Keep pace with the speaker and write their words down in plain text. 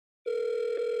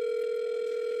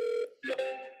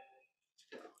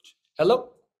Hello?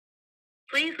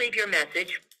 Please leave your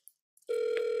message.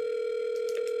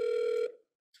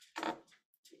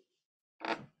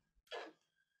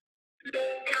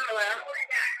 Hello.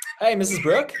 Hey, Mrs.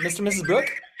 Brooke? Mr. and Mrs.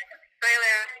 Brooke?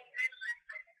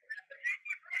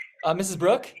 Hi, Mrs.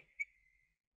 Brooke?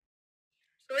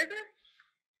 Who is it?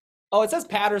 Oh, it says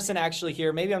Patterson actually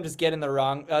here. Maybe I'm just getting the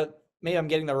wrong, maybe I'm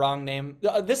getting the wrong name.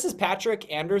 This is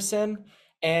Patrick Anderson,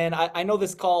 and I know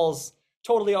this call's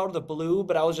totally out of the blue,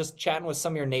 but I was just chatting with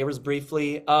some of your neighbors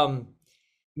briefly.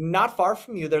 Not far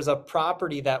from you, there's a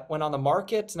property that went on the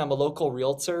market, and I'm a local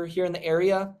realtor here in the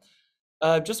area.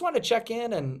 Just wanted to check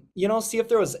in and, see if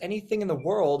there was anything in the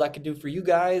world I could do for you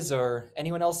guys or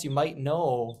anyone else you might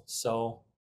know. So,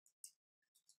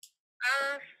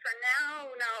 For now,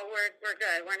 no, we're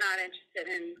good. We're not interested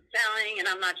in selling, and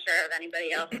I'm not sure of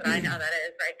anybody else that I know that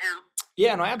is right now.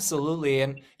 yeah, no, absolutely.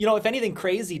 And, if anything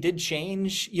crazy did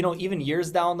change, even years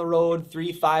down the road,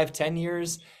 3, 5, 10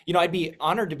 years, I'd be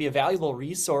honored to be a valuable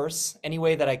resource any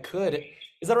way that I could.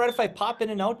 Is that all right if I pop in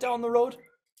and out down the road?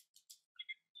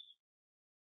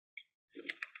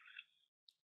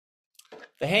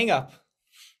 The hang up.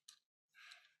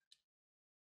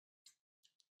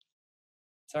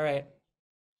 It's all right.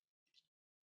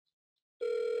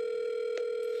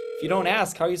 If you don't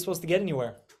ask, how are you supposed to get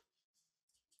anywhere?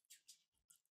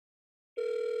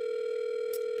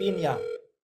 Piña.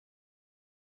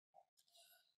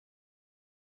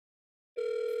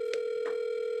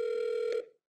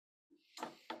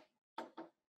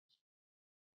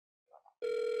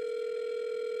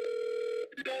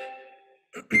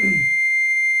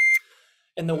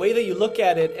 And the way that you look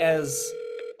at it as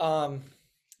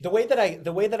the way that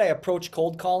I approach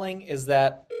cold calling is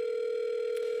that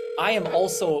I am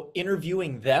also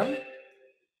interviewing them.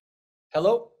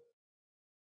 Hello?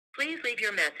 Please leave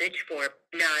your message for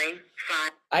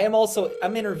 95.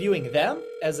 I'm interviewing them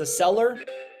as a seller.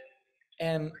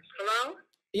 And Hello?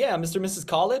 yeah, Mr. and Mrs.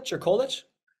 College or College?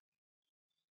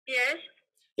 Yes?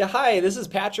 Yeah, hi, this is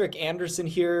Patrick Anderson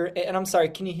here. And I'm sorry,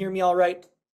 can you hear me all right?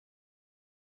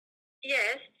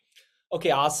 Yes.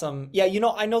 Okay, awesome. Yeah,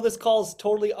 I know this call's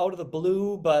totally out of the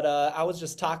blue, but I was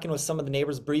just talking with some of the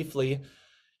neighbors briefly.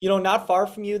 Not far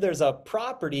from you, there's a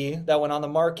property that went on the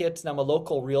market, and I'm a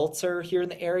local realtor here in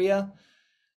the area.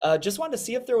 Just wanted to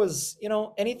see if there was,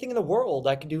 anything in the world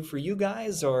I could do for you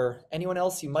guys or anyone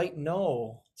else you might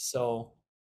know. So,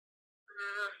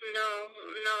 No,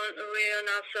 we are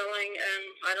not selling, and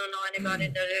I don't know anybody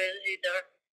that is either.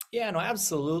 yeah, no,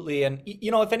 absolutely. And,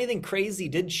 if anything crazy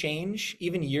did change,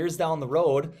 even years down the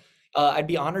road, I'd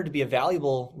be honored to be a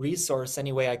valuable resource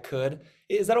any way I could.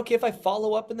 Is that okay if I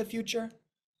follow up in the future?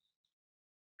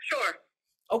 Sure.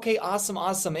 Okay, awesome,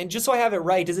 awesome. And just so I have it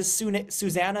right, is this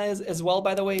Susanna as well,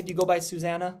 by the way? Do you go by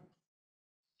Susanna?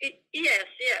 Yes.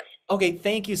 Okay,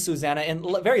 thank you, Susanna. And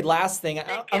very last thing,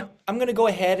 Thank you. I'm going to go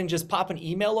ahead and just pop an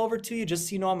email over to you just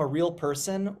so you know I'm a real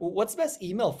person. What's the best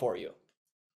email for you?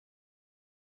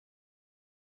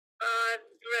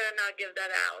 Rather not give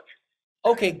that out.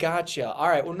 Okay, gotcha. All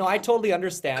right. Well, no, I totally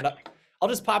understand. I'll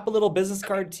just pop a little business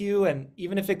card to you, and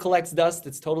even if it collects dust,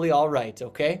 it's totally all right,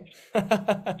 okay? Okay.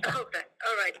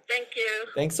 All right. Thank you.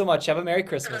 Thanks so much. Have a Merry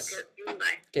Christmas. Okay.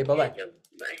 Bye. Okay, bye-bye. You too.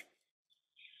 Bye.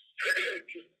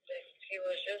 He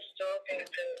was just talking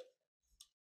to.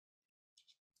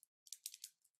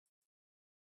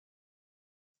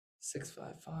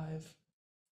 655.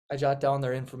 I jot down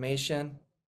their information.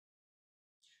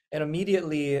 And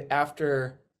immediately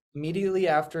after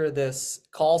this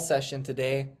call session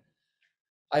today,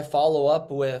 I follow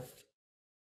up with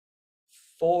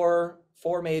four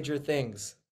major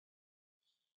things.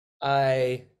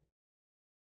 I'd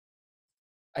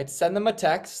send them a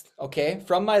text, okay,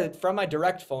 from my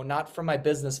direct phone, not from my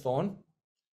business phone.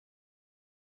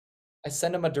 I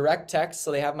send them a direct text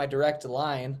so they have my direct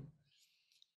line,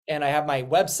 and I have my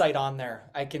website on there.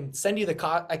 I can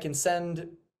send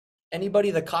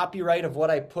anybody the copyright of what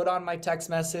I put on my text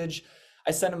message.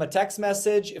 I send them a text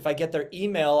message. If I get their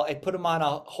email, I put them on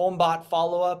a HomeBot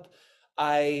follow-up.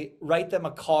 I write them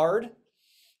a card.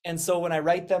 And so when I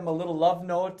write them a little love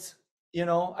note,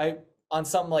 on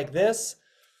something like this,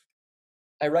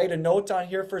 I write a note on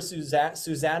here for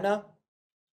Susanna.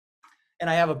 And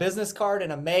I have a business card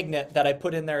and a magnet that I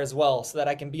put in there as well so that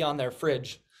I can be on their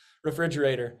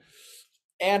refrigerator.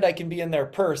 And I can be in their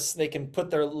purse. They can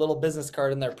put their little business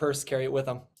card in their purse, carry it with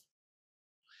them.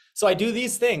 So I do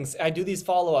these things. I do these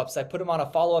follow-ups. I put them on a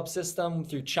follow-up system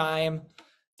through Chime,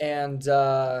 and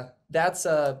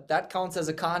that counts as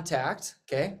a contact.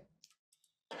 Okay.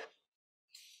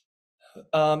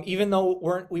 Even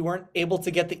though we weren't able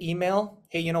to get the email,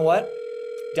 hey, you know what?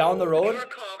 down the road, Your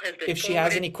call has been if she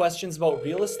has forwarded. any questions about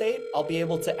real estate, I'll be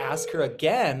able to ask her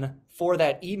again for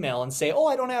that email and say, "Oh,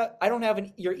 I don't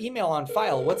have your email on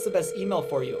file. What's the best email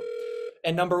for you?"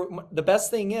 And the best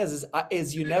thing is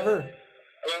you never.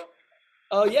 Hello?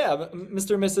 Oh yeah,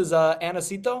 Mr. and Mrs.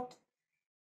 Anacito.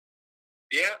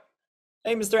 Yeah?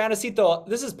 Hey, Mr. Anacito,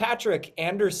 this is Patrick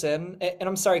Anderson, and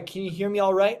I'm sorry. Can you hear me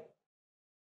all right?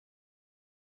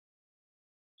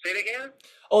 Say it again?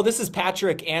 Oh, this is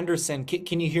Patrick Anderson.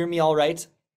 Can you hear me all right?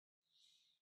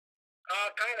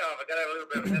 Kind of. I got a little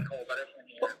bit of echo, but it's in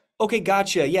here. Okay,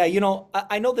 gotcha. Yeah,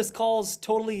 I know this call's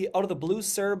totally out of the blue,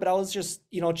 sir, but I was just,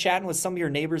 chatting with some of your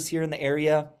neighbors here in the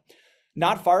area.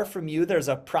 Not far from you, there's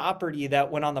a property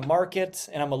that went on the market,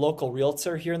 and I'm a local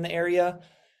realtor here in the area.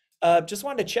 Just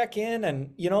wanted to check in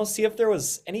and, see if there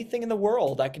was anything in the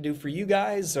world I could do for you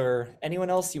guys or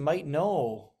anyone else you might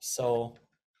know. So,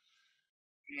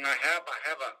 I have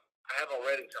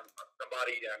already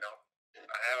somebody, I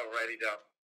have already the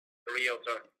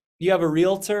realtor. you have a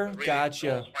realtor? Really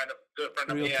Gotcha. good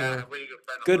friend of Realtor. Yeah, really good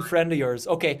friend of Good mine. friend of yours.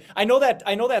 Okay. I know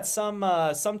that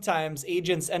sometimes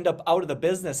agents end up out of the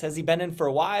business. Has he been in for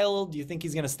a while? Do you think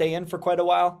he's going to stay in for quite a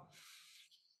while?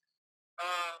 Yeah,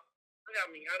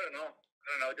 I mean, I don't know.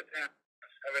 It depends.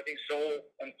 Everything's so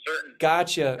uncertain.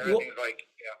 Gotcha. Well, Everything's like,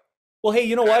 yeah. well, hey,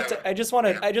 you know I what? don't- I just want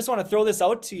to throw this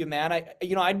out to you, man.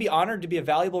 I'd be honored to be a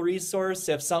valuable resource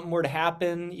if something were to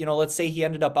happen. Let's say he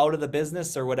ended up out of the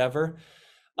business or whatever.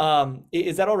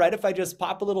 Is that all right if I just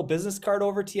pop a little business card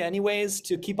over to you anyways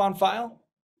to keep on file?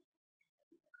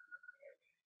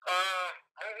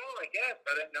 I don't know, I guess,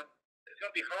 but it's going to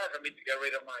be hard for me to get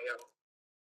rid of my,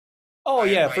 Oh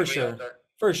yeah, my for sure. realtor.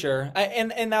 For sure.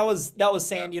 And that was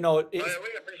saying, But I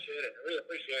really appreciate it. I really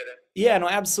appreciate it. yeah, no,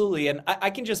 absolutely. And I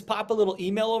can just pop a little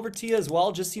email over to you as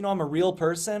well, just so you know I'm a real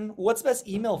person. What's the best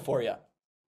email for you? No,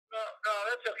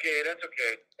 that's okay. That's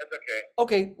okay. That's okay.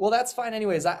 Okay, well that's fine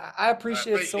anyways. I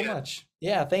appreciate it so appreciate it. much.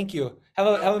 Yeah, thank you. Have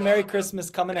No a Merry problem. Christmas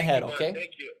coming Thank ahead, you, bud. okay?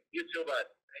 Thank you. You too, bud. Thank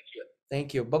you.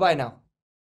 Thank you. Bye-bye now.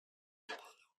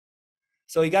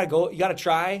 So you gotta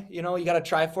try, you gotta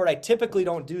try for it. I typically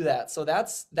don't do that. So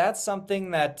that's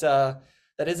something that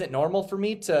isn't normal for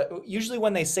me to usually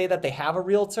when they say that they have a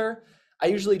realtor, I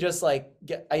usually just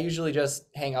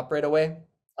hang up right away.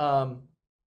 Or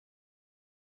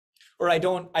I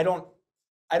don't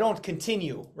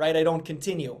continue, right? I don't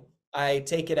continue. I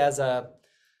take it as that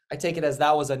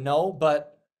was a no,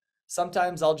 but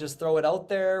sometimes I'll just throw it out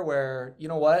there where, you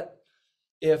know what?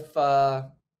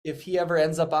 If he ever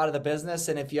ends up out of the business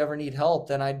and if you ever need help,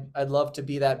 then I'd love to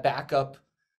be that backup,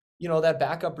 that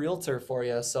backup realtor for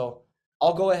you. So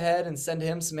I'll go ahead and send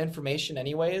him some information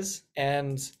anyways.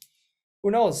 And who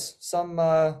knows,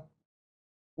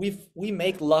 we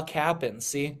make luck happen.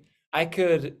 See,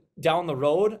 down the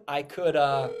road,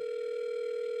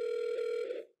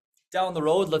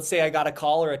 let's say I got a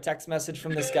call or a text message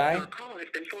from this guy. Your call has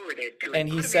been forwarded to And an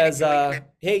he automatic says, voice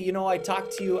hey, I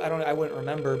talked to you. I wouldn't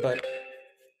remember, but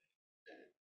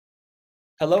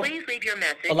hello? Please leave your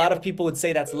message. A lot of people would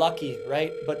say that's lucky,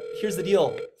 right? But here's the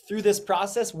deal. Through this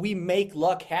process, we make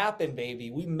luck happen, baby.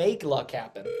 We make luck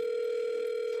happen.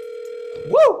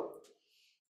 Woo!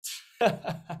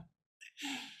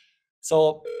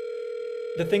 So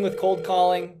the thing with cold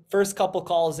calling, first couple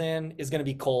calls in is going to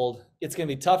be cold. It's going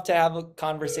to be tough to have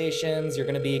conversations. You're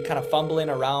going to be kind of fumbling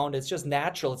around. It's just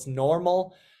natural. It's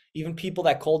normal. Even people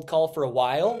that cold call for a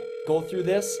while go through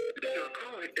this. Your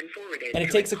call has been forwarded And it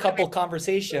to takes a an couple automatic-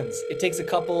 conversations. It takes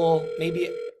maybe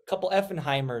a couple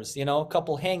Effenheimers, a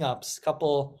couple hangups,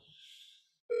 couple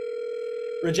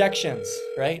rejections,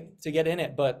 right? To get in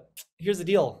it. But here's the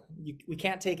deal. We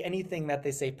can't take anything that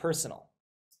they say personal.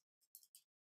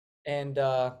 And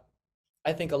I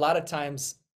think a lot of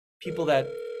times people that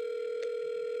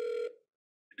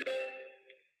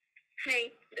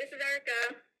Hey, this is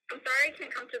Erica. I'm sorry I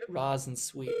can't come to the Roz and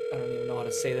Sweet, I don't even know how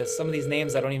to say this. Some of these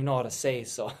names I don't even know how to say,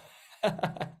 so.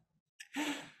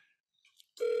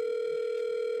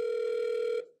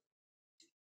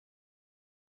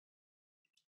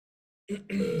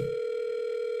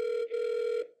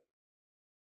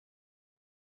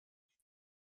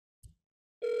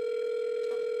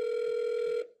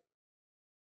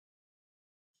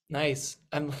 Nice.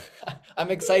 I'm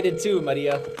excited too,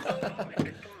 Maria. call has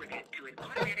been forwarded to an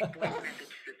automatic voice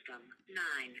message system.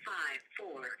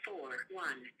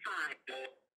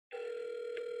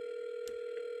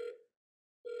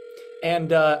 9544115.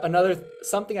 And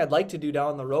something I'd like to do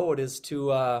down the road is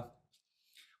to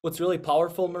what's really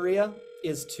powerful, Maria,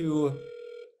 is to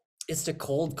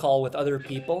cold call with other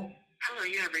people. Hello,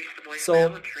 you have reached the voicemail So-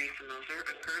 of Teresa Moser.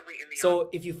 I'm currently in the So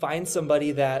if you find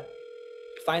somebody that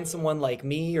find someone like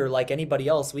me or like anybody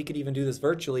else, we could even do this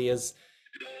virtually, I have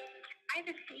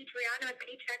a Steve Rihanna with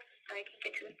Paychex, so I can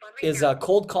get to the phone right is now.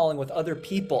 cold calling with other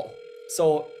people.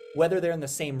 So whether they're in the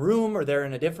same room or they're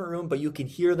in a different room, but you can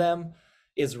hear them,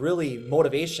 is really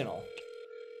motivational.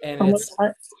 And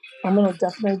I'm gonna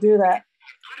definitely do that.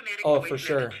 Automatic oh, voice for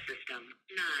sure. message system.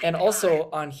 And 9, also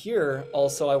on here,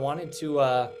 also I wanted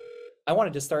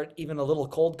to start even a little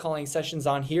cold calling sessions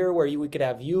on here where we could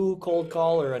have you cold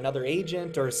call or another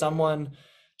agent or someone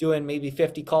doing maybe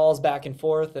 50 calls back and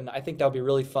forth. And I think that would be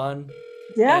really fun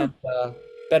Yeah. and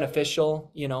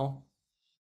beneficial, you know.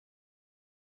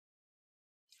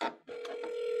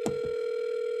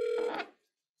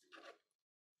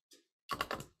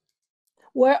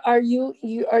 Where are you?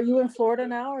 Are you in Florida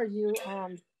now, or you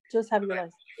just have your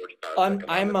license?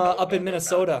 I'm up in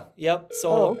Minnesota. Yep.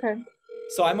 Oh, okay.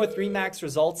 So I'm with Remax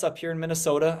Results up here in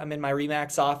Minnesota. I'm in my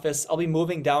Remax office. I'll be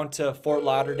moving down to Fort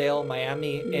Lauderdale,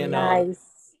 Miami in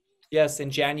Nice. yes, in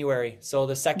January. So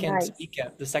the second Nice.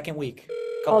 weekend, the second week,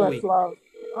 Oh, couple that's weeks. love.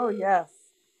 Oh, yes.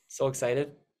 So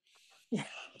excited.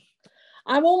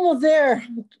 I'm almost there.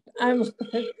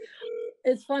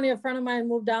 It's funny, a friend of mine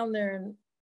moved down there and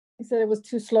he said it was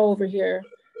too slow over here.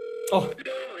 Oh,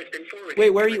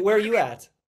 wait, where are you at?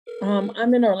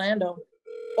 I'm in Orlando.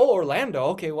 Oh, Orlando.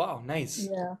 Okay, wow, nice.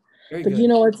 Yeah. Very But good. you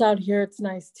know what's out here? It's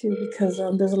nice too because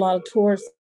there's a lot of tourists,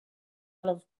 a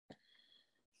lot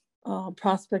of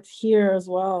prospects here as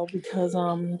well because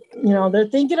they're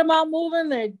thinking about moving.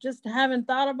 They just haven't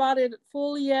thought about it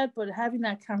fully yet, but having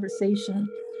that conversation.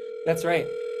 That's right.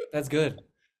 That's good.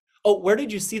 Oh, where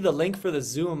did you see the link for the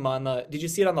Zoom did you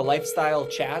see it on the lifestyle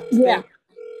chat Yeah. thing?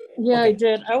 Yeah, Okay. I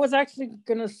did. I was actually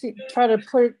gonna try to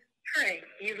put it. Hi,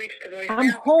 you reached the voice. I'm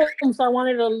home, so I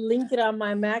wanted to link it on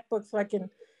my MacBook so I can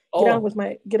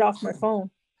get off my phone.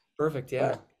 Perfect.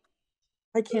 Yeah.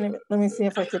 But I can't even. Let me see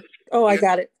if I could. Oh, I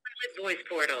got it. Voice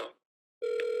portal.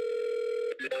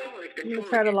 Let me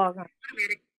try to log on.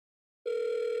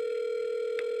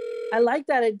 I like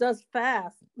that it does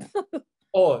fast.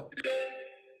 Oh,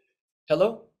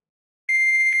 hello.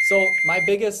 So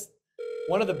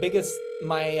one of the biggest,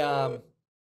 my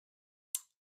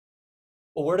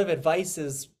word of advice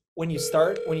is when you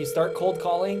start cold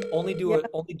calling, only do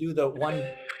the one.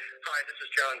 Hi, this is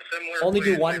John. Similar. Only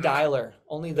do one dialer,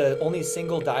 only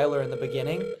single dialer in the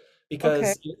beginning,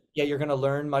 because you're gonna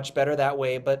learn much better that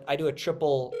way. But I do a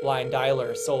triple line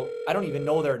dialer, so I don't even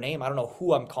know their name. I don't know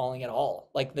who I'm calling at all.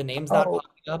 Like the name's not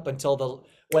popping up until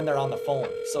when they're on the phone.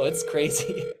 So it's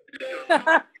crazy.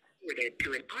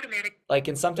 Like,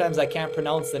 and sometimes I can't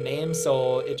pronounce the name,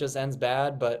 so it just ends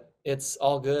bad. But it's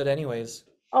all good anyways.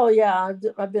 Oh yeah,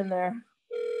 I've been there.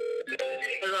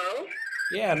 Hello?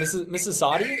 Yeah, Mrs.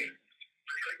 Saudi.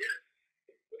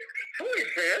 Who is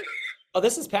this? Oh,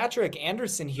 this is Patrick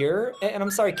Anderson here, and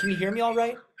I'm sorry. Can you hear me all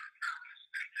right?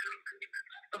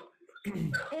 Who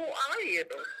are you?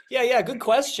 Yeah, good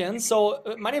question. So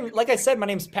my name, like I said, my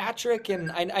name's Patrick,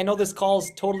 and I know this call's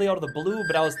totally out of the blue,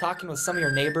 but I was talking with some of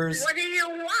your neighbors. What do you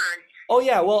want? Oh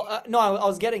yeah, well, no, I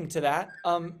was getting to that.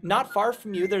 Not far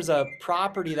from you, there's a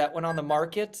property that went on the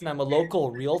market, and I'm a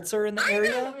local realtor in the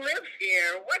area. I don't live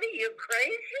here. What are you,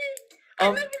 crazy? I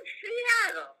live in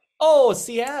Seattle. Oh,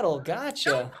 Seattle, gotcha.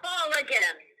 Don't call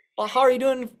again. Well, how are you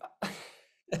doing?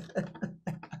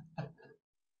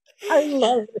 I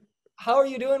love it. How are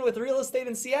you doing with real estate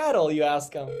in Seattle? You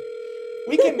ask them.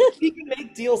 We can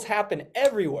make deals happen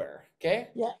everywhere. Okay.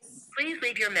 Yes. Please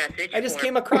leave your message. I just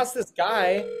came across this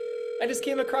guy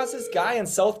in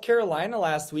South Carolina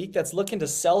last week that's looking to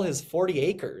sell his 40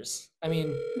 acres. I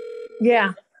mean,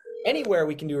 yeah, anywhere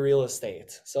we can do real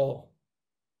estate. So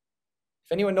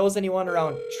if anyone knows anyone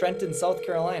around Trenton, South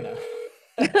Carolina,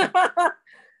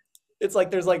 it's like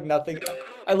there's like nothing.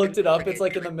 I looked it up. It's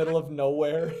like in the middle of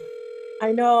nowhere.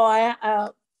 I know.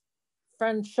 A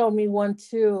friend showed me one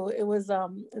too. It was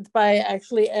it's by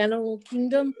actually Animal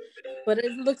Kingdom, but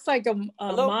it looks like a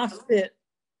mosh pit.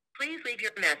 Please leave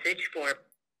your message for.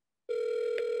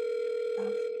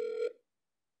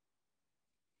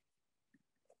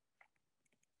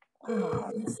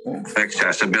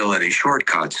 Accessibility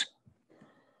shortcuts.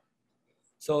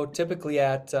 So typically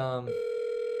it's a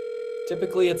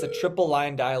triple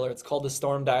line dialer. It's called the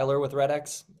Storm Dialer with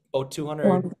RedX. About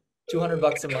 $200 a Your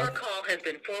month. call has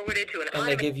been forwarded to an And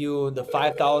they give you the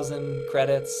 5,000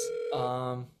 credits.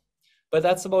 But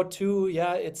that's about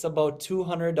it's about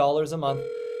 $200 a month.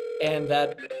 And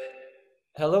that,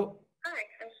 hello? Hi,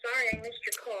 I'm sorry I missed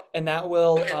your call. And that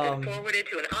will, Forwarded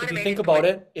to an if you think about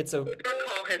it, it's Your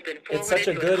call has been it's such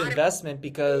a good investment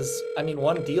because, I mean,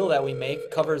 one deal that we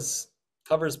make covers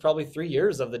probably 3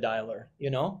 years of the dialer, you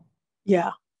know?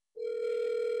 Yeah.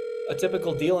 a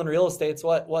typical deal in real estate's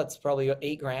what's probably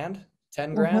 8 grand,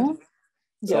 10 grand. Mm-hmm.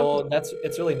 Yep. So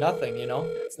it's really nothing, you know,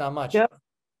 it's not much. Yep.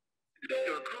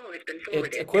 Your call has been It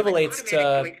forwarded equivalates to an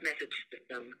automatic to voice message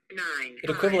system. it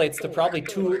equivalates to probably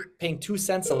 954. paying 2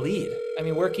 cents a lead. I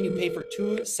mean, where can you pay for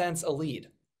 2 cents a lead?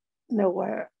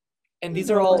 Nowhere. And these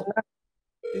are all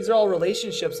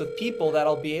relationships with people that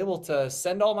I'll be able to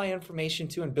send all my information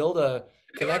to and build a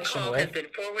connection Your call has with. been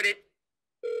forwarded.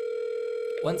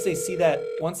 Once they see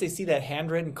that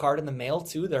handwritten card in the mail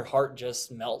too, their heart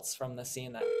just melts from the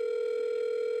seeing that.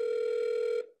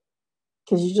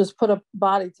 Because you just put a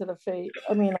body to the face.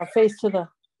 I mean, a face to the.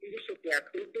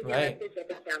 Right.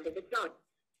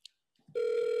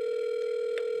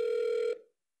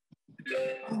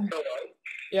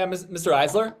 Yeah, Mr.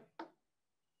 Eisler?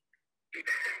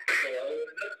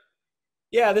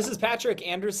 Yeah, this is Patrick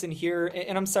Anderson here,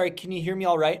 and I'm sorry, can you hear me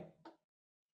all right?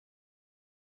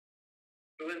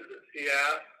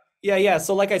 Yeah. Yeah.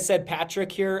 So like I said,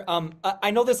 Patrick here. I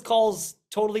know this call's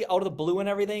totally out of the blue and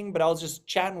everything, but I was just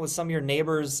chatting with some of your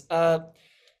neighbors.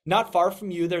 Not far from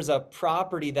you, there's a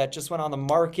property that just went on the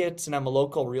market, and I'm a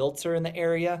local realtor in the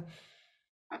area.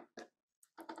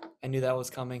 I knew that was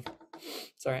coming.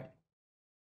 Sorry.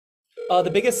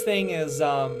 The biggest thing is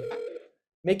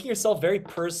making yourself very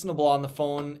personable on the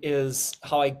phone is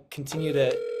how they continue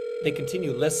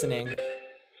listening.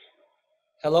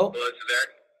 Hello? Hello, it's there.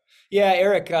 Yeah,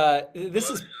 Eric, this Hello, is,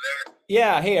 it's there.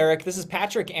 yeah, hey, Eric, this is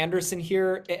Patrick Anderson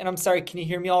here, and I'm sorry, can you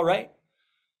hear me all right?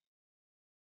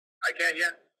 I can, yeah.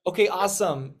 Okay,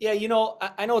 awesome. Yeah, you know,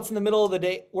 I know it's in the middle of the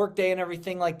day, work day and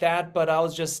everything like that, but I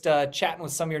was just chatting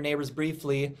with some of your neighbors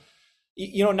briefly.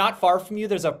 You know, not far from you,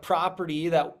 there's a property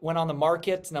that went on the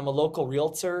market, and I'm a local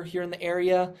realtor here in the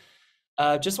area.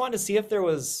 Just wanted to see if there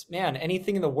was, man,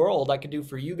 anything in the world I could do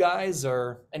for you guys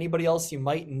or anybody else you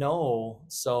might know.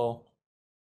 So,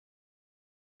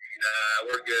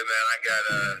 We're good, man. I got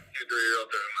 2-3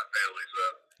 realtors in my family, so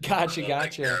gotcha, we'll take care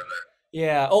gotcha. of that.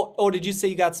 Yeah. Oh, did you say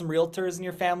you got some realtors in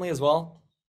your family as well?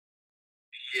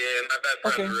 Yeah, my best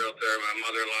friend's Okay. a realtor. My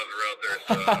mother-in-law's a realtor,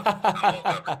 so I'm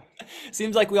all covered.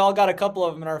 Seems like we all got a couple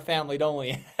of them in our family, don't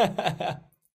we?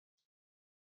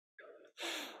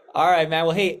 All right, man.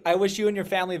 Well, hey, I wish you and your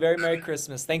family a very Merry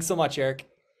Christmas. Thanks so much, Eric.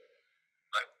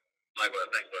 Likewise,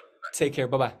 thanks, bud. Bye. Take care.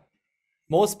 Bye-bye.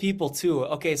 Most people too.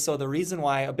 Okay, so a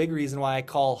big reason why I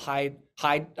call high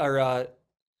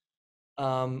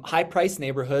price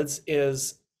neighborhoods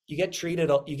is you get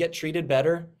treated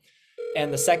better.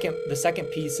 And the second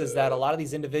piece is that a lot of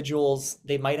these individuals,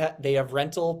 they have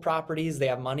rental properties, they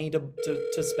have money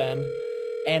to spend,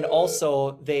 and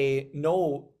also they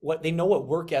know what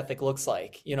work ethic looks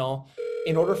like. You know,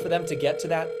 in order for them to get to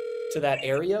that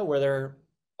area where they're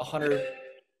 100.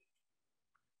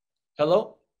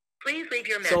 Hello? Please leave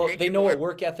your So message. they know what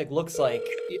work ethic looks like.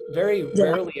 Very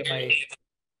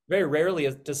rarely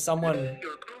does someone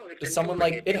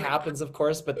like, it happens, of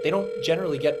course, but they don't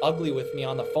generally get ugly with me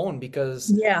on the phone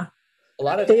because Yeah. a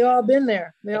lot of They all been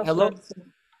there. They all hello.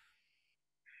 started.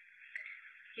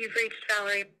 You've reached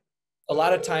Valerie. A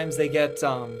lot of times they get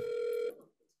a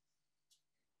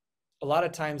lot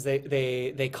of times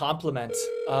they compliment.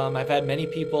 I've had many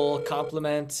people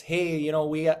compliment, hey, you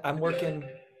know, I'm working.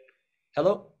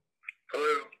 Hello?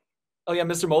 Hello. Oh yeah,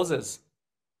 Mr. Moses.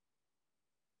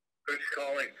 Who's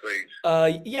calling, please?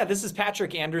 Yeah, this is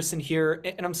Patrick Anderson here,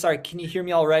 and I'm sorry, can you hear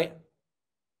me all right?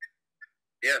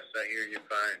 Yes, I hear you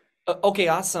fine. Okay,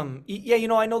 awesome. Yeah, you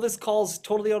know, I know this call's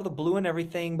totally out of the blue and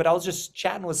everything, but I was just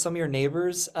chatting with some of your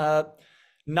neighbors.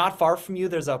 Not far from you,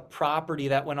 there's a property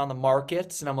that went on the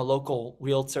market, and I'm a local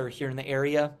realtor here in the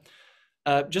area.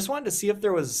 Just wanted to see if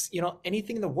there was, you know,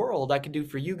 anything in the world I could do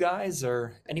for you guys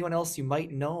or anyone else you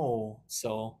might know.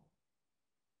 So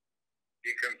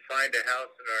You can find a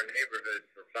house in our neighborhood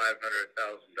for $500,000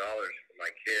 for my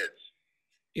kids.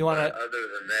 you want to? Other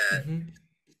than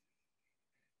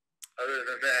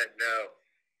that, no.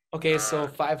 Okay, so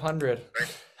 500.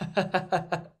 Right.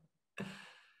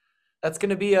 That's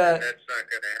gonna be That's not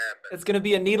going to happen. it's gonna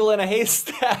be a needle in a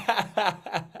haystack.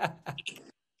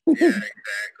 Yeah,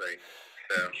 exactly.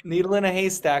 So Needle in a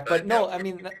haystack. But no, I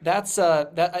mean that's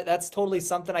totally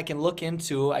something I can look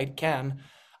into. I can.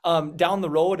 Down the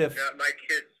road if yeah, my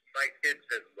kids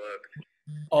had looked.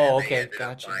 oh, and they okay, ended up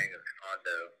gotcha. buying a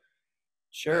condo.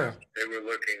 Sure. They were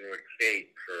looking with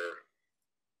Kate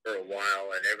for a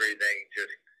while, and everything just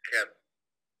kept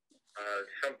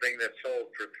something that sold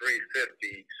for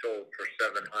 $350 sold for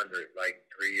 $700 like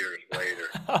 3 years later,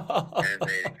 and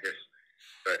they just.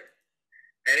 But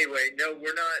anyway, no,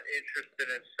 we're not interested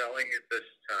in selling at this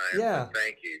time. Yeah.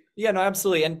 Thank you. Yeah, no,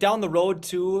 absolutely. And down the road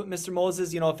too, Mr.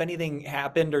 Moses, if anything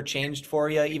happened or changed for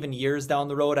you, even years down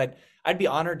the road, I'd be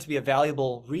honored to be a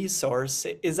valuable resource.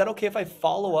 Is that okay if I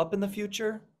follow up in the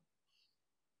future?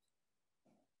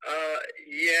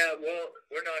 Yeah, well,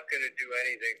 we're not going to do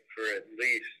anything for at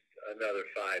least another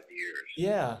 5 years.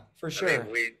 Yeah, for I sure.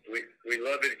 mean, we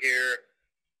love it here.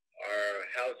 Our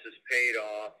house is paid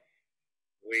off.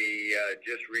 We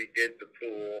just redid the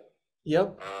pool.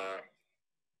 Yep.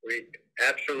 We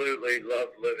absolutely love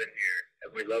living here,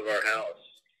 and we love our house.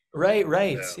 Right.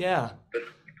 So, Yeah. but,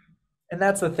 And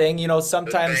that's the thing,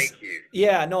 sometimes, thank you.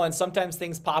 yeah, no, and sometimes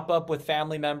things pop up with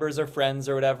family members or friends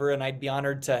or whatever, and I'd be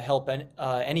honored to help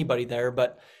anybody there.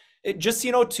 But it just,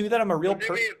 too, that I'm a real So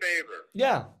do me a favor.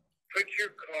 Yeah, Put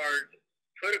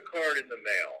a card in the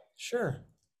mail, sure.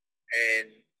 and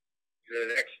the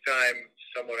next time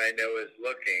someone I know is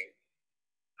looking,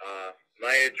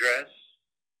 my address,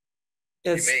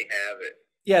 you may have it.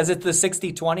 Yeah, is it the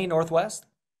 6020 Northwest?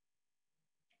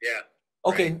 Yeah.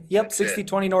 Okay, right. yep, That's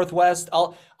 6020 Northwest.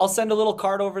 I'll send a little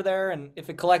card over there, and if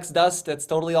it collects dust, that's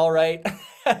totally all right.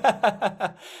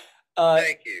 Thank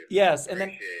you. Yes,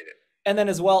 Appreciate it. and then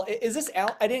as well, is this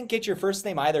Al? I didn't get your first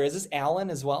name either. Is this Alan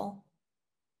as well?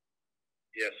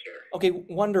 Yes, sir. Okay,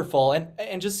 wonderful.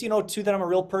 And just too, that I'm a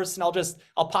real person.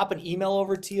 I'll pop an email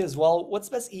over to you as well. What's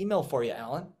the best email for you,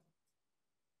 Alan?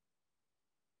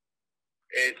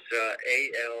 It's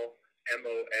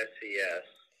ALMOSES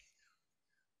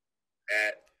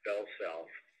at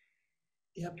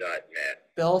bellsouth.net. Yep.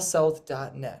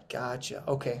 bellsouth.net. Gotcha.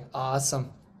 Okay,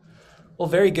 awesome. Well,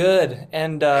 very good.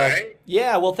 And right.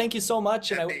 yeah, well, thank you so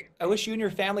much. And Happy. I wish you and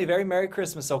your family a very Merry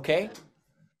Christmas, okay?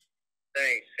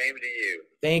 Thanks. Same to you.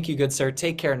 Thank you, good sir.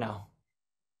 Take care now.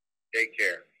 Take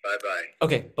care. Bye-bye.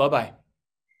 Okay, bye-bye.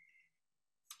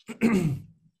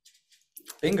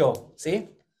 Bingo. See?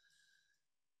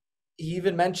 He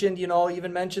even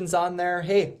mentions on there,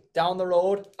 hey, down the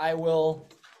road,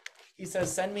 he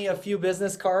says, send me a few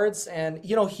business cards. And,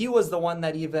 he was the one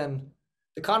that the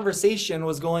conversation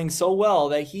was going so well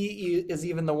that he is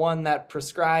even the one that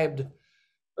prescribed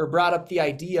or brought up the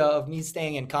idea of me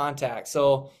staying in contact.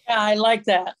 So Yeah, I like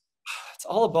that. it's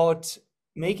all about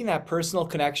making that personal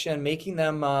connection, making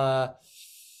them,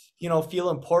 feel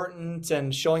important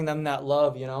and showing them that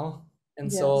love, And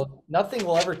Yes. so nothing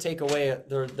will ever take away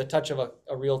the touch of a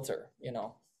realtor, You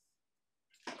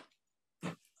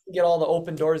get all the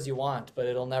open doors you want, but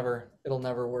it'll never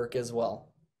work as well.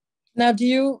 Now, do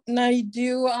you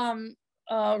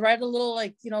write a little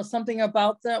something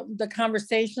about the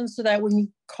conversation so that when you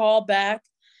call back,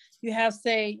 you have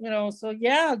say, so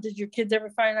yeah, did your kids ever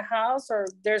find a house? Or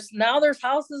there's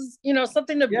houses,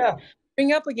 something to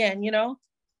bring up again,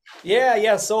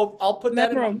 Yeah. So I'll put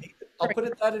that Memorable.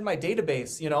 that in my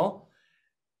database,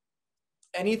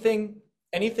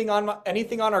 anything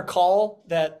on our call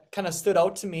that kind of stood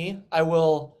out to me, I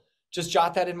will just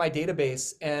jot that in my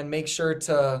database and make sure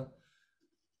to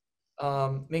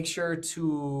I'll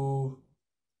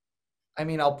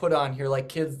put on here like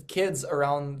kids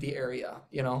around the area,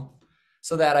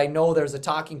 so that I know there's a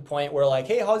talking point where like,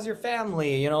 hey, how's your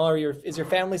family? Or is your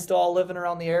family still all living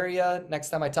around the area next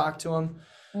time I talk to him?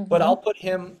 Mm-hmm. But I'll put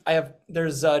him,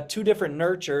 there's two different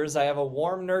nurtures. I have a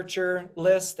warm nurture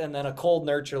list and then a cold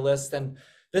nurture list. And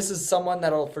this is someone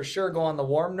that'll for sure go on the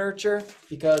warm nurture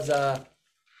because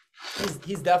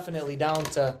he's definitely down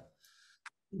to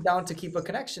keep a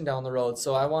connection down the road.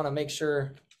 So I want to make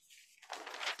sure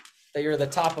that you're the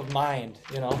top of mind,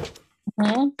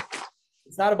 Mm-hmm.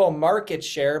 It's not about market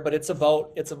share, but it's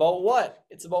about what?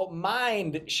 It's about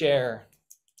mind share.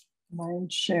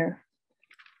 Mind share.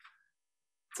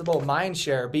 It's about mind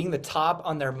share, being the top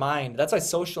on their mind. That's why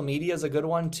social media is a good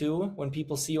one too. When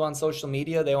people see you on social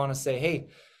media, they want to say, hey,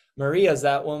 Maria's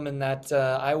that woman that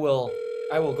I will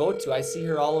go to. I see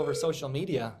her all over social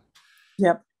media.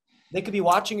 Yep. They could be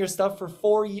watching your stuff for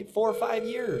 4 or 5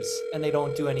 years and they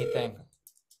don't do anything,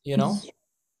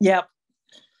 Yep.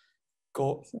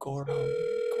 Goram.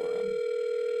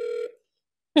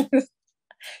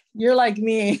 You're like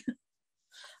me.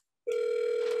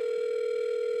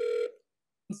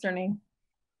 Concerning.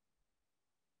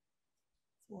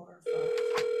 4 or 5.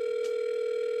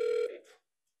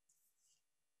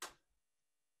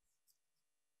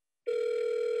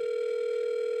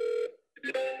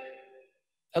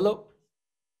 Hello.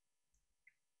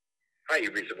 Hi,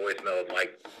 you reached the voicemail of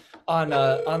Mike. On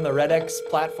the RedX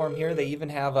platform here, they even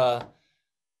have a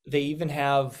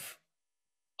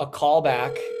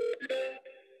callback.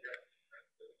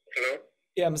 Hello?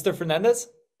 Yeah, Mr. Fernandez?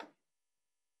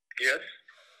 Yes?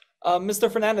 Mr.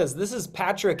 Fernandez, this is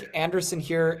Patrick Anderson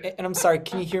here, and I'm sorry,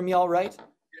 can you hear me all right?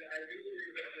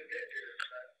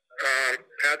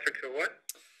 Patrick, or what?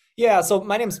 Yeah, so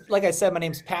like I said, my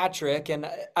name's Patrick, and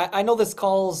I know this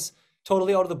call's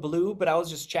totally out of the blue, but I was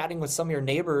just chatting with some of your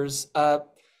neighbors.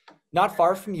 Not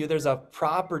far from you, there's a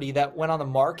property that went on the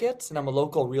market, and I'm a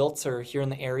local realtor here in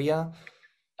the area.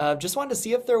 Just wanted to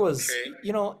see if there was,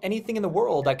 Okay. anything in the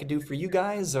world I could do for you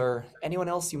guys or anyone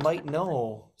else you might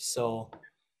know. So,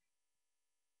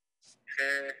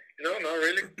 No, not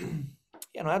really.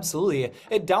 yeah, no, absolutely.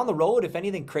 Down the road, if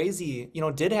anything crazy,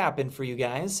 did happen for you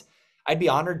guys, I'd be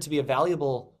honored to be a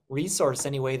valuable resource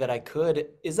any way that I could.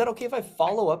 Is that okay if I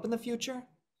follow up in the future?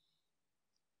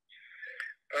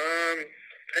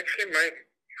 Actually, my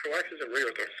wife is a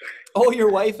realtor, so Oh,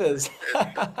 your wife is.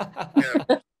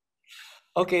 yeah.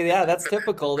 Okay, yeah, that's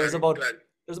typical. There's I'm about glad.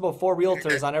 there's about four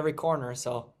realtors on every corner,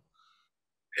 so.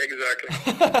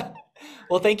 Exactly.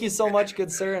 Well, thank you so much,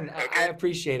 good sir, and I Okay.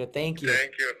 appreciate it. Thank you.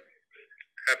 Thank you.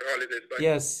 Happy holidays. Bye.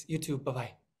 Yes, you too.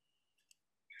 Bye-bye.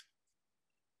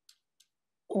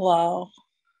 Wow.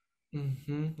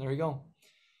 There we go.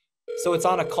 So it's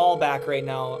on a callback right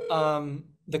now.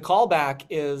 The callback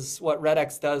is what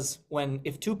RedX does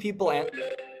if two people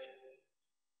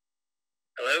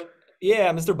Hello?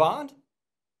 Yeah, Mr. Bond?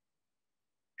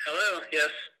 Hello, yes.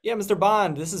 Yeah, Mr.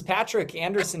 Bond, this is Patrick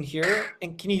Anderson here.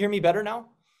 And can you hear me better now?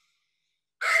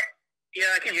 Yeah,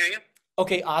 I can hear you.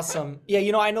 Okay, awesome. Yeah,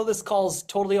 I know this call's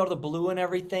totally out of the blue and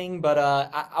everything, but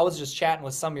I was just chatting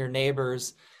with some of your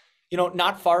neighbors.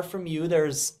 Not far from you,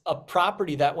 there's a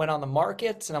property that went on the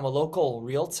market, and I'm a local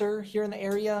realtor here in the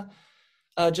area.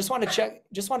 Just want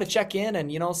to check in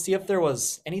and see if there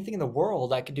was anything in the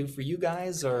world I could do for you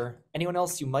guys or anyone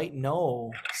else you might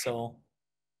know. So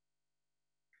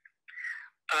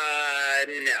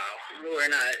No, we're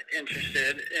not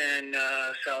interested in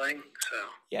selling, so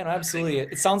yeah, no, absolutely.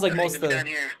 It sounds like nothing to be done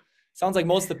here. sounds like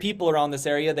most of the people around this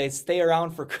area, they stay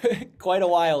around for quite a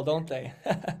while, don't they?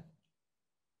 Yeah,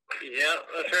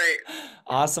 that's right.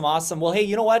 Awesome. Well, hey,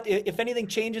 you know what? If anything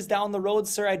changes down the road,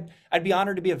 sir, I'd be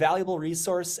honored to be a valuable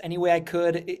resource any way I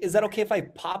could. Is that okay if I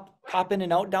pop in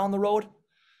and out down the road?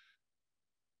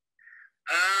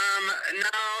 No,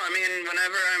 I mean,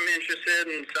 whenever I'm interested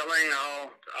in selling,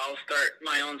 I'll start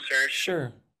my own search.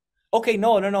 Sure. Okay,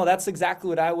 no. That's exactly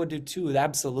what I would do too.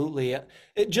 Absolutely.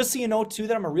 Just so you know too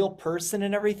that I'm a real person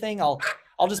and everything, I'll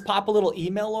just pop a little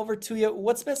email over to you.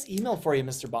 What's the best email for you,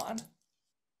 Mr. Bond?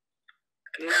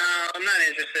 No, I'm not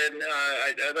interested.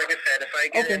 Like I said, if I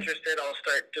get Okay. interested, I'll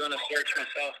start doing a search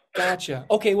myself. Gotcha.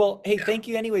 Okay, well, hey, thank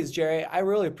you anyways, Jerry. I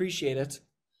really appreciate it.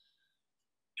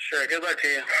 Sure. Good luck to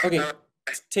you. Okay,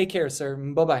 take care, sir.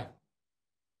 Bye-bye.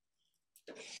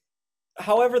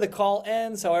 However the call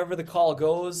ends, however the call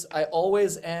goes, I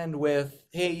always end with,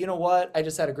 hey, you know what? I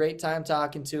just had a great time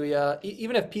talking to you.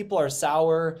 Even if people are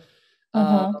sour,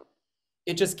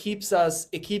 it just keeps us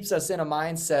in a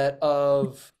mindset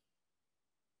of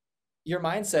your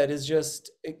mindset is just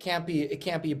it can't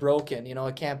be broken,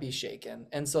 it can't be shaken.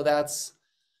 And so that's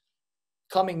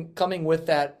coming with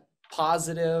that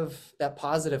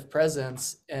positive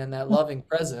presence and that loving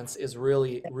presence is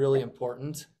really, really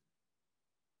important.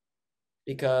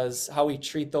 Because how we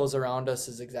treat those around us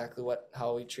is exactly what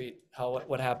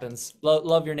happens.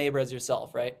 Love your neighbor as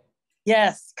yourself, right?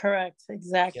 Yes, correct.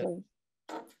 Exactly.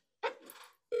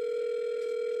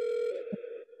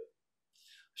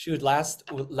 Shoot,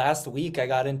 last week I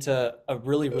got into a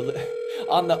really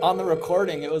on the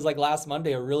recording. It was like last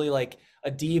Monday, a really like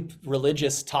a deep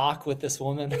religious talk with this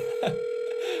woman.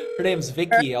 Her name's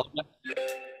Vicky. I'll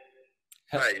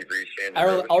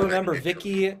remember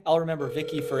Vicky. I'll remember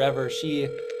Vicky forever. She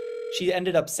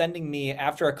ended up sending me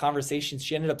after our conversation.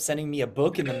 She ended up sending me a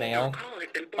book in the mail.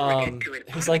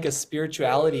 It was like a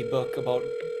spirituality book about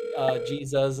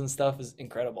Jesus and stuff. Is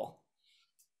incredible.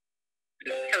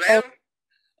 Hello?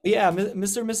 Yeah,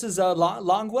 Mr. and Mrs.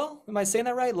 Longwell. Am I saying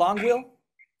that right? Longwell?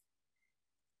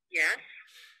 Yes?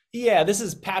 Yeah, this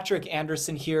is Patrick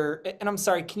Anderson here. And I'm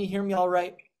sorry, can you hear me all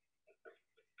right?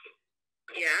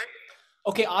 Yes?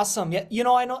 Okay, awesome. Yeah,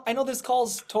 I know this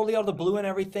call's totally out of the blue and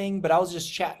everything, but I was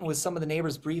just chatting with some of the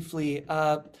neighbors briefly.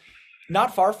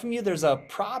 Not far from you, there's a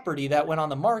property that went on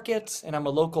the market, and I'm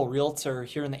a local realtor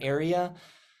here in the area.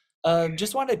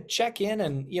 Just wanted to check in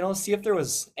and, see if there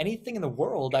was anything in the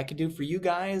world I could do for you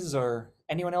guys or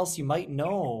anyone else you might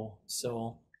know.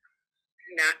 So,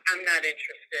 I'm not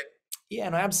interested. yeah,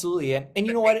 no, absolutely. And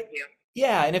you know what? Thank you.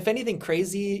 Yeah, and if anything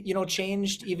crazy,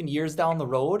 changed even years down the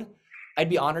road, I'd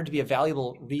be honored to be a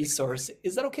valuable resource.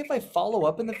 Is that okay if I follow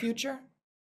up in the future?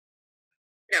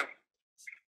 No.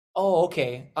 Oh,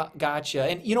 okay. Gotcha.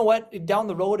 And you know what? Down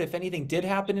the road, if anything did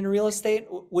happen in real estate,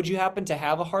 would you happen to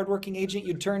have a hardworking agent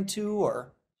you'd turn to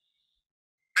or?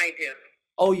 I do.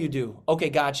 Oh, you do. Okay,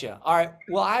 gotcha. All right.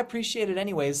 Well, I appreciate it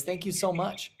anyways. Thank you so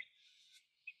much.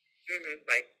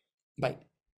 Bye. Bye.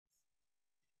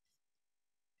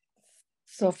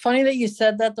 So funny that you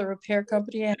said that the repair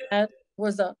company I had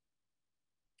was a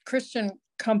Christian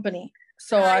company.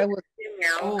 So Hi, I was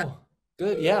now. Oh,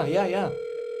 good. Yeah, yeah, yeah.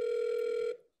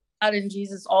 out in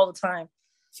Jesus all the time.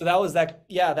 So that was that.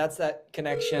 Yeah, that's that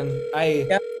connection. I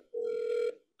Yep.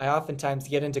 I oftentimes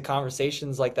get into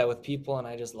conversations like that with people, and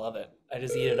I just love it. I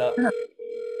just eat it up,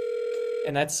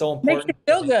 and that's so Makes you important.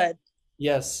 feel good.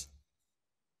 Yes,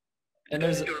 and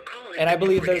there's, Your call has and I been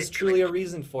believe there's forwarded to truly a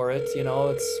reason for it. You know,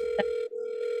 it's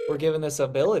we're given this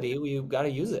ability. We've got to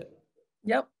use it.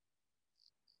 Yep.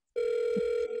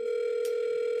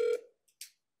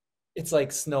 It's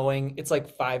like snowing. It's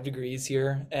like 5 degrees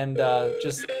here, and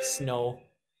just snow.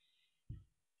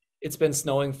 It's been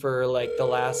snowing for like the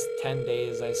last 10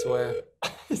 days, I swear.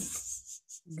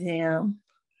 Damn.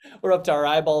 We're up to our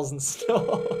eyeballs in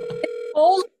snow.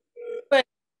 Cold, but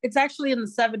it's actually in the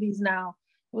 70s now.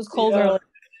 It was cold Yeah. earlier.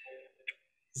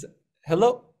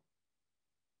 Hello?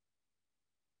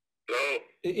 Hello.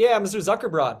 Yeah, Mr.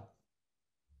 Zuckerbrod.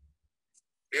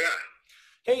 Yeah.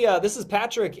 Hey, this is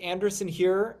Patrick Anderson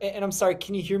here, and I'm sorry,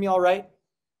 can you hear me all right?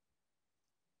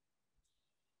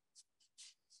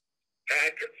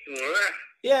 Patrick.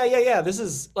 Yeah. This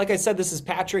is, like I said, this is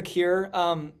Patrick here.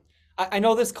 I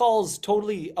know this call's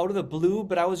totally out of the blue,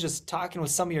 but I was just talking with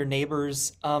some of your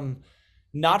neighbors.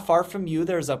 Not far from you,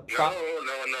 there's a No. I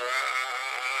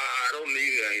don't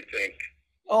need anything.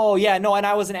 Oh yeah, no, and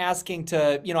I wasn't asking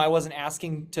to, I wasn't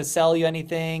asking to sell you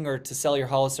anything or to sell your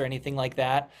house or anything like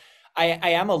that. I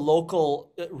am a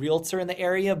local realtor in the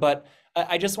area, but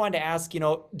I just wanted to ask,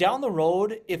 down the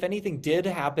road, if anything did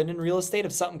happen in real estate,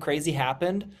 if something crazy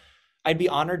happened, I'd be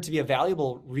honored to be a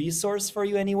valuable resource for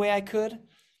you any way I could.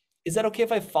 Is that okay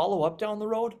if I follow up down the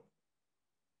road?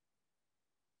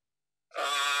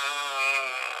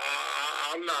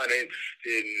 I'm not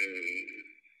interested in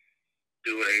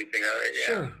doing anything. Yeah.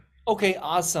 Sure. Okay,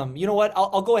 awesome. You know what?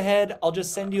 I'll go ahead. I'll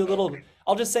just send you a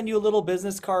little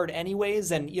business card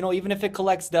anyways, and even if it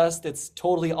collects dust, it's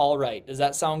totally all right. Does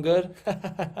that sound good? Knock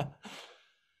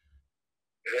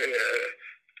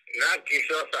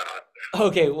yourself out.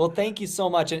 Okay, well, thank you so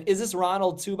much. And is this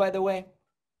Ronald too, by the way?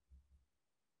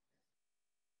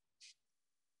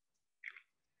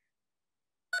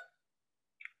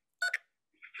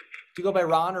 Do you go by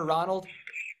Ron or Ronald?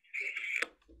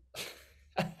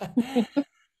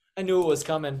 I knew it was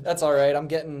coming. That's all right.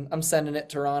 I'm sending it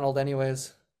to Ronald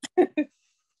anyways.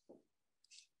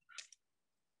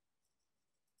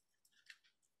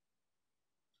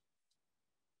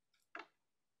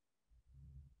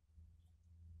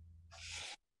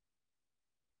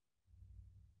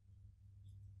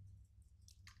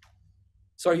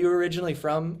 So are you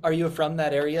from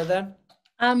that area then?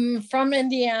 I'm from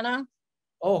Indiana.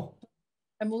 Oh,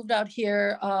 I moved out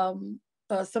here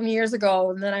some years ago,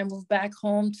 and then I moved back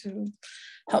home to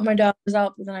help my daughters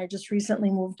out. But then I just recently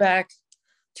moved back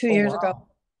 2 years ago. wow.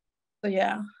 So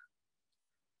yeah,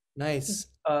 Nice.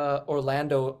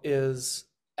 Orlando is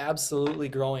absolutely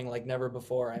growing like never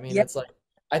before. I mean, yeah, it's like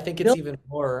I think it's even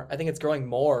more. I think it's growing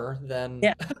more than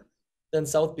yeah, than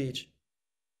South Beach.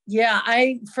 yeah.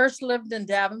 I first lived in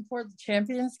Davenport, the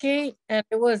Champions Gate, and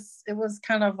it was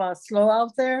kind of slow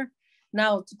out there.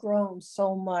 Now it's grown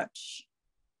so much.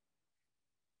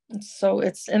 So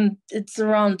it's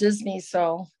around Disney.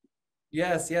 So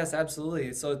Yes,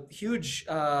 absolutely. So huge,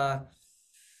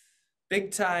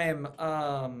 big time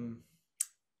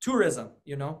tourism.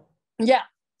 yeah,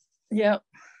 yeah.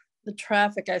 The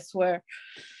traffic, I swear.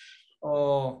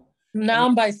 Oh, and Now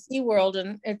I'm by SeaWorld,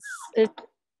 and it's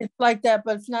like that,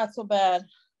 but it's not so bad.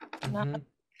 Not mhm.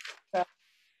 bad.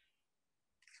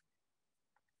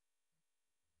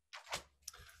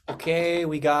 Okay,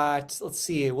 let's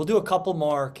see, we'll do a couple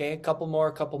more, okay? A couple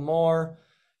more.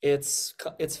 It's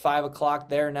 5 o'clock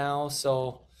there now,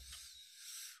 so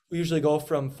we usually go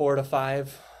from 4 to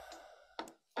 5.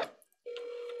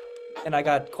 And I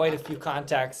got quite a few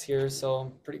contacts here, so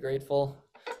I'm pretty grateful.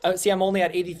 See, I'm only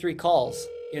at 83 calls,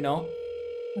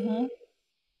 Mhm.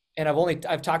 and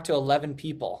I've talked to 11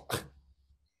 people.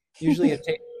 Usually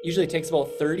it takes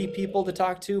about 30 people to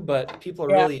talk to, but people are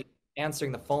Yeah. really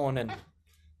answering the phone and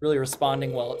really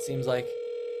responding well, it seems like.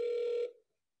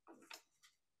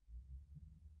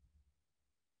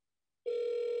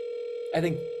 I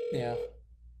think, yeah.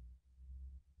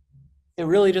 It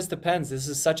really just depends. This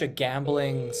is such a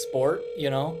gambling sport.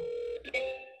 Sorry, I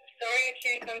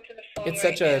can't come to the phone It's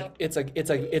right such a now.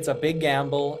 it's a big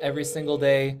gamble every single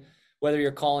day, whether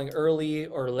you're calling early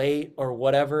or late or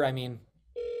whatever. I mean,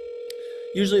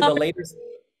 usually the latest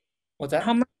What's How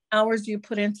that? many hours do you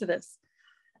put into this?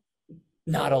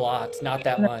 Not a lot, not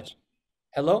that much.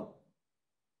 Hello?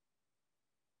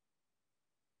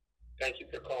 Thank you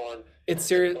for calling. It's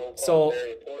serious. So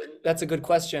Very important. that's a good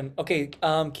question. Okay,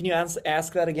 can you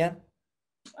ask that again?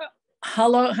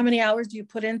 How many hours do you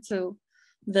put into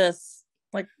this?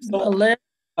 Like a So list?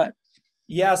 But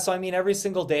yeah, so I mean, every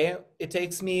single day, it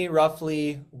takes me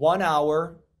roughly 1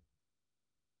 hour.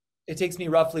 It takes me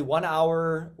roughly 1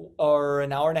 hour or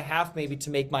an hour and a half maybe to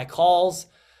make my calls.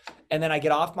 And then I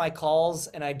get off my calls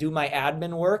and I do my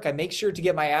admin work. I make sure to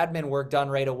get my admin work done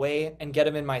right away and get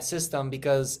them in my system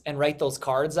and write those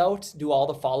cards out, do all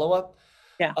the follow up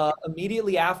yeah,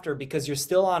 immediately after, because you're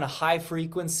still on a high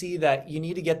frequency that you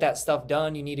need to get that stuff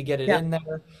done. You need to get it yeah, in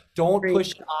there. Don't agreed,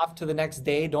 push it off to the next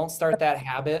day. Don't start that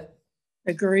habit.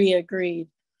 agreed.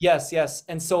 Yes, yes.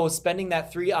 And so spending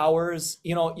that 3 hours,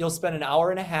 you'll spend an hour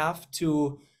and a half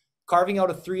to carving out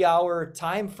a 3 hour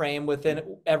time frame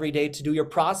within every day to do your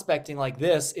prospecting like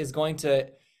this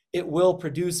it will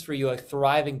produce for you a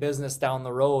thriving business down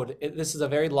the road. This is a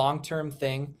very long-term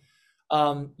thing.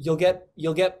 You'll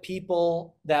get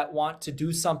people that want to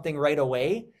do something right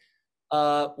away,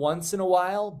 once in a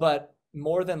while, but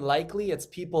more than likely it's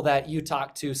people that you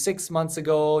talked to 6 months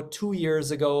ago, 2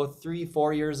 years ago, 3,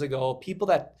 4 years ago, people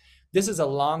that this is a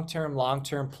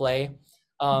long-term play,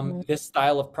 Mhm. this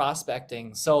style of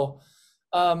prospecting. So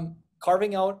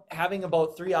having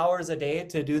about 3 hours a day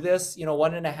to do this,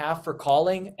 1.5 for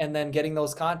calling and then getting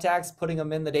those contacts, putting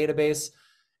them in the database.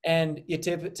 And it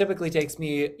typically takes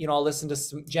me, I'll listen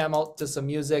to jam out to some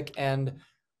music, and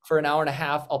for an hour and a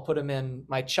half, I'll put them in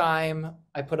my Chime.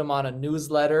 I put them on a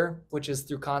newsletter, which is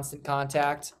through Constant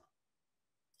Contact.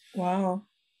 Wow.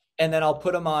 And then I'll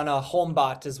put them on a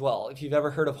HomeBot as well. If you've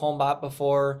ever heard of HomeBot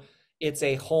before, it's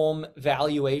a home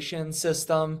valuation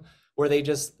system where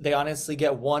they honestly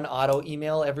get one auto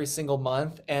email every single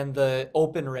month, and the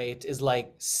open rate is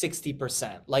like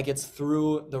 60%. Like, it's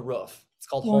through the roof. It's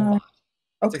called Wow. HomeBot.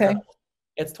 It's Okay. incredible.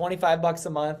 It's $25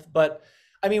 a month. But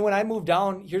I mean, when I moved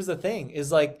down, here's the thing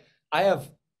is like, I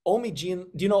have Omi Jean.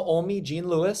 Do you know Omi Jean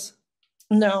Lewis?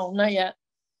 No, not yet.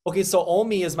 Okay, so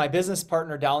Omi is my business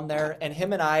partner down there, and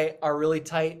him and I are really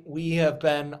tight.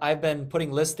 I've been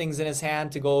putting listings in his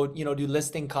hand to go, do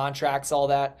listing contracts, all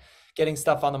that, getting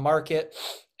stuff on the market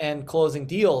and closing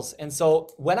deals. And so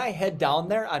when I head down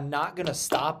there, I'm not going to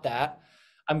stop that.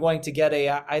 I'm going to get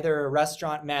either a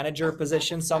restaurant manager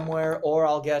position somewhere, or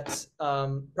I'll get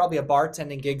probably a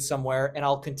bartending gig somewhere, and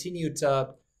I'll continue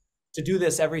to do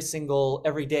this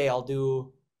every day. I'll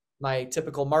do my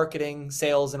typical marketing,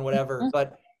 sales, and whatever. Mhm.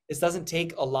 But this doesn't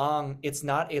take it's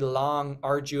not a long,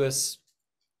 arduous,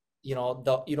 you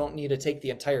don't need to take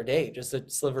the entire day, just a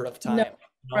sliver of No, time.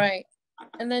 right.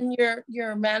 And then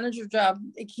your manager job,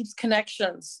 it keeps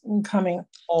connections coming.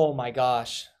 Oh my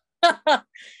gosh.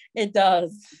 It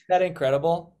does. Isn't that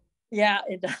incredible? Yeah,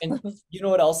 it And does. you know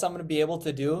what else I'm going to be able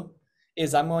to do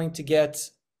is I'm going to get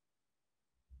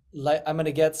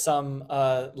some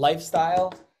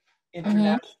lifestyle Mhm.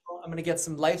 international. I'm going to get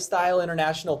some lifestyle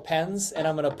international pens, and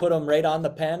I'm going to put them right on the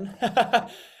pen.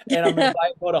 And I'm going to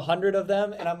buy about 100 of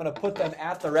them, and I'm going to put them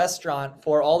at the restaurant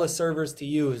for all the servers to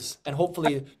use. And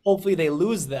hopefully they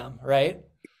lose them, right?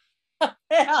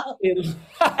 Yeah,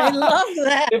 I love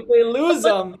that. If they lose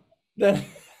them, then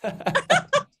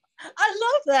I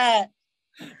love that.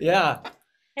 yeah.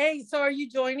 Hey, so are you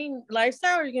joining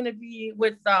Lifestyle, or are you going to be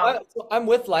with I'm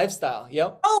with Lifestyle.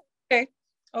 Yep. Oh, okay.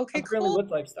 Okay, I'm currently cool. with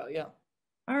Lifestyle. Yeah.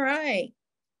 All right.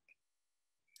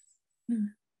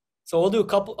 So I'll do a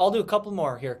couple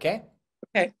more here, okay?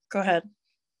 Okay, go ahead.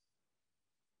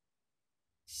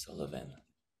 Sullivan.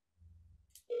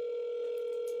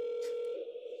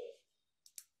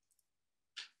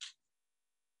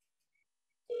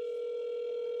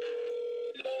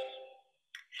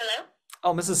 Hello?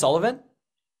 Oh, Mrs. Sullivan?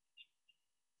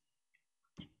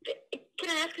 Can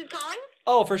I ask who's calling?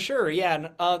 Oh, for sure. Yeah.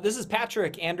 And, this is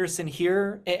Patrick Anderson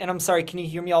here. And I'm sorry, can you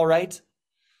hear me all right?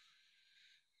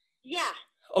 Yeah.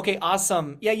 Okay,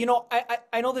 awesome. Yeah,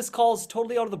 I know this call is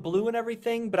totally out of the blue and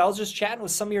everything, but I was just chatting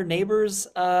with some of your neighbors.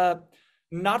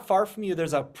 Not far from you,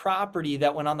 there's a property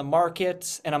that went on the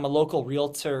market, and I'm a local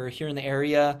realtor here in the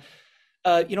area.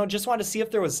 Just wanted to see if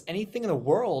there was anything in the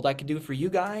world I could do for you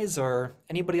guys or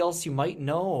anybody else you might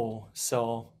know.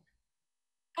 So.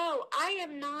 Oh, I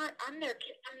am not. I'm their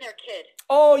kid.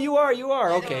 Oh, you are. I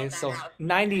don't Okay, own that so house.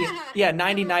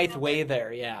 99th way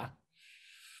there. Yeah.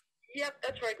 Yep,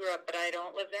 that's where I grew up, but I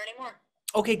don't live there anymore.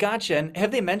 Okay, gotcha. And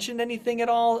have they mentioned anything at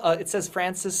all? It says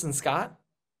Francis and Scott.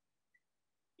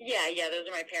 Yeah, those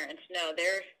are my parents. No,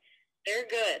 They're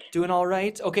good. Doing all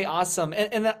right? Okay, awesome.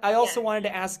 And I also Yeah. wanted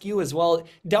to ask you as well,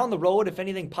 down the road, if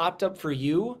anything popped up for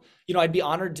you, I'd be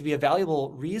honored to be a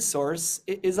valuable resource.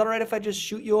 Is that all right if I just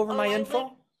shoot you over my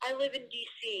info? I live in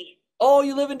DC. Oh,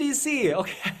 you live in DC.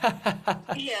 Okay.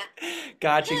 Yeah.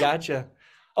 Gotcha, gotcha.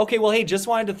 Okay, well, hey, just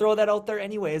wanted to throw that out there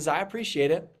anyways. I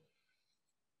appreciate it.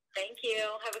 Thank you.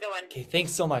 Have a good one. Okay,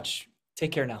 thanks so much.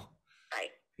 Take care now. Bye.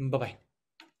 Bye-bye.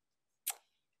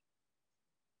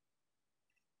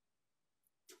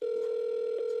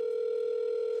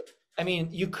 I mean,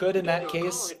 you could in that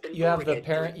case, you have the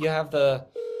parent, you have the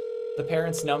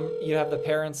parent's you have the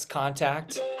parent's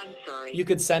contact. I'm sorry. You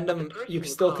could send them, you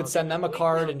still could send them a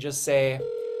card and just say,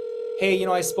 hey,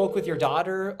 I spoke with your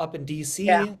daughter up in DC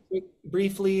Yeah.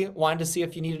 briefly, wanted to see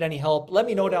if you needed any help. Let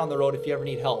me know down the road if you ever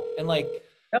need help. And like,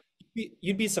 Yep.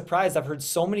 you'd be surprised. I've heard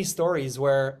so many stories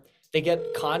where they get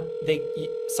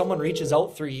someone reaches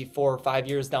out 3, 4, 5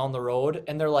 years down the road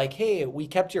and they're like, hey, we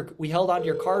held onto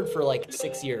your card for like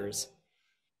 6 years.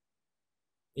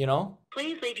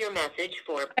 Please leave your message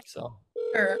for So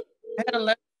Sure. I had a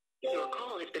letter. your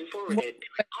call has been forwarded to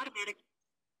an automatic.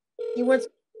 He went to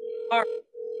the car,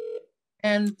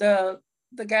 and the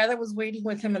guy that was waiting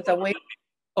with him at the wait.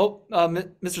 oh,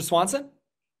 Mr. Swanson?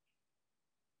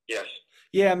 Yes.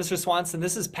 Yeah, Mr. Swanson,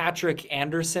 this is Patrick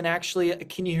Anderson, actually.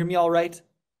 Can you hear me all right?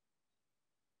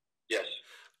 Yes.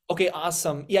 Okay,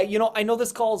 awesome. Yeah, I know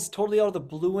this call is totally out of the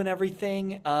blue and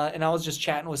everything, and I was just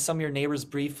chatting with some of your neighbors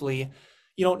briefly.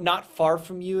 Not far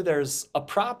from you, there's a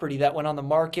property that went on the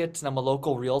market, and I'm a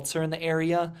local realtor in the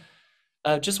area.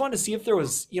 Just wanted to see if there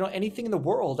was, anything in the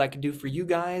world I could do for you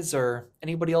guys or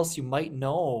anybody else you might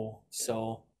know.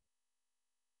 So,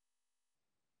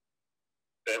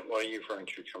 What are you referring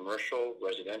to? Commercial,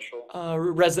 residential?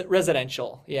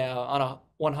 residential, yeah, on a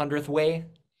 100th way.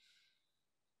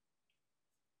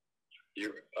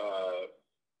 You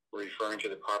referring to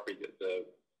the property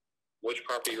which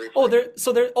property you're Oh, referring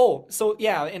to? so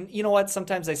yeah, and you know what?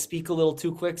 Sometimes I speak a little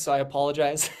too quick, so I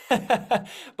apologize.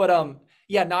 But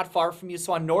yeah, not far from you.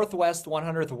 So on Northwest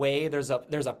 100th Way, there's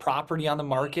a property on the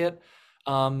market.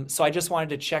 So I just wanted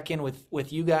to check in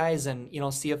with you guys and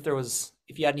see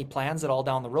if you had any plans at all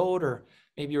down the road, or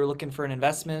maybe you were looking for an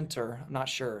investment, or I'm not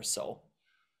sure. So,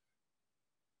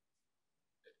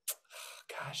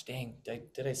 gosh dang,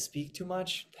 did I speak too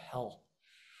much? The hell.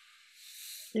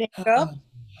 Did he hang up?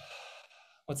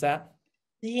 What's that?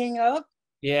 Did he hang up?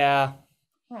 Yeah.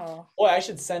 Oh. Boy, I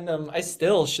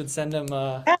still should send him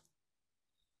why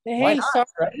Hey, not, sorry.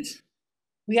 right?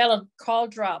 We had a call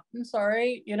drop. I'm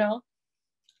sorry. Yeah.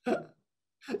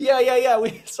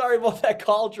 Sorry about that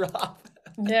call drop.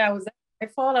 Yeah, was that my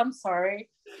fault? I'm sorry.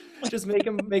 Just make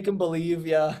him believe,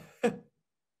 yeah.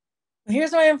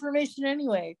 Here's my information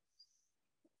anyway.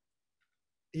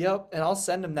 Yep, and I'll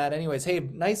send him that anyways. Hey,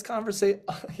 nice conversation.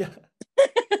 Yeah.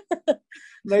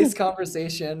 Nice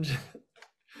conversation.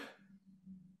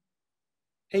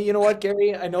 Hey, you know what,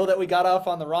 Gary? I know that we got off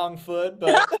on the wrong foot,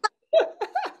 but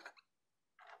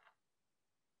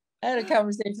I had a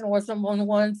conversation with someone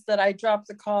once that I dropped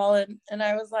the call and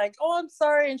I was like, oh, I'm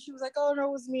sorry. And she was like, oh, no,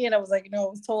 it was me. And I was like, no,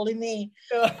 it was totally me.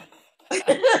 It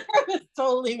was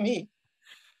totally me.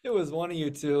 it was one of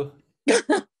you two.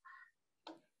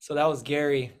 So that was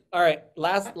Gary. All right,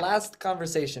 last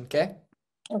conversation, okay?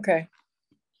 Okay.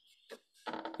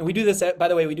 And we do this, by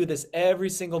the way, we do this every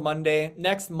single Monday.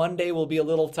 Next Monday will be a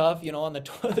little tough, on the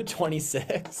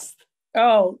 26th.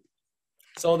 Oh.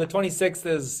 So the 26th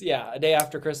is, a day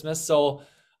after Christmas. So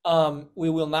we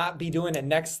will not be doing it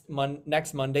next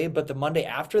Monday, but the Monday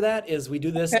after that is we do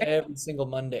this every single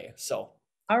Monday. So.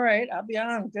 All right, I'll be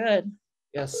on. Good.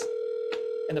 Yes.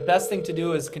 And the best thing to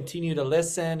do is continue to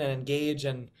listen and engage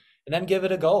and then give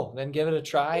it a go, then give it a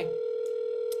try.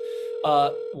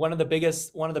 One of the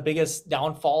biggest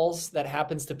downfalls that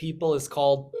happens to people is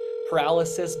called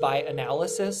paralysis by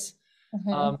analysis.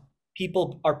 Mhm.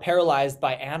 People are paralyzed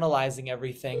by analyzing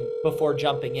everything before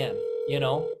jumping in,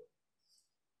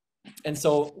 And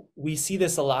so we see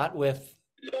this a lot with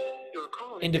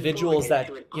individuals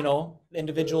that,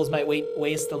 individuals might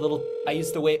waste a little. I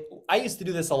used to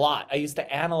do this a lot. I used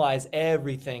to analyze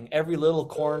everything, every little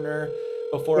corner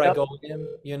before I go in,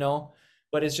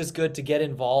 but it's just good to get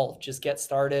involved. Just get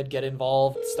started, get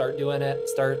involved, start doing it,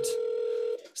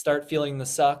 start feeling the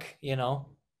suck,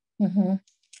 Mm-hmm.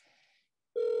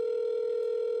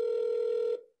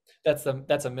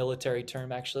 That's a military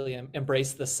term, actually.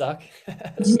 Embrace the suck.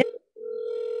 Yeah.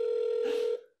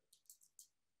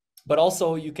 But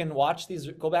also you can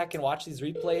go back and watch these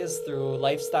replays through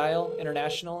Lifestyle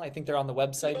International. I think they're on the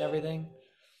website and everything.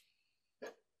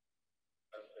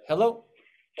 Hello?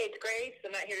 Hey, it's Grace.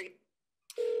 I'm not here.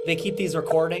 they keep these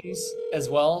recordings as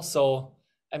well. So,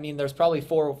 I mean, there's probably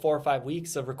four or 5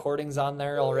 weeks of recordings on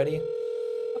there already.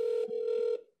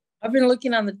 I've been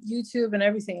looking on the YouTube and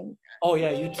everything. Oh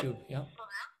yeah, YouTube. Yeah.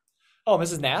 Oh,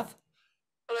 Mrs. Nath.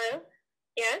 Hello?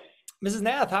 Yes? Mrs.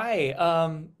 Nath,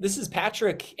 hi. This is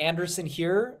Patrick Anderson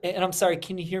here, and I'm sorry.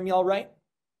 Can you hear me all right?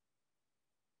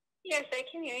 Yes, I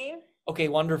can hear you. Okay,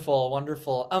 wonderful,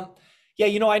 wonderful.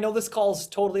 Yeah, I know this call's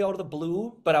totally out of the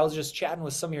blue, but I was just chatting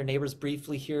with some of your neighbors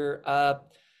briefly here.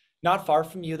 Not far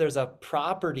from you, there's a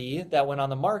property that went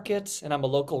on the market, and I'm a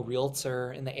local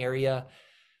realtor in the area.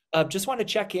 Just wanted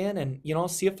to check in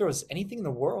and, see if there was anything in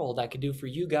the world I could do for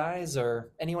you guys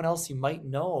or anyone else you might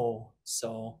know.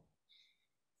 So,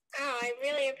 Oh, I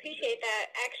really appreciate that.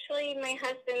 Actually, my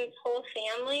husband's whole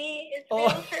family is oh,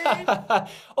 realtors.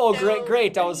 oh, So,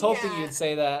 great. I was hoping yeah. you'd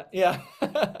say that. Yeah. Yeah,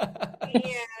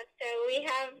 so we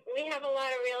have a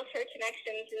lot of realtor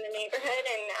connections in the neighborhood,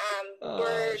 and Oh,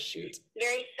 we're shoot.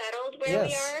 very settled where we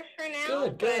Yes. are for now.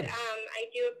 Good, good. But I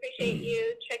do appreciate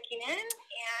you checking in,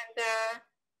 and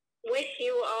wish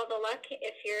you all the luck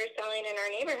if you're selling in our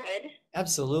neighborhood.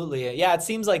 Absolutely. Yeah, it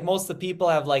seems like most of the people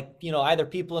have either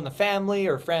people in the family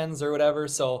or friends or whatever.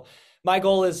 So my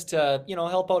goal is to,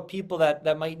 help out people that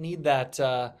might need that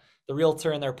the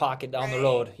realtor in their pocket down the Right.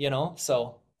 road,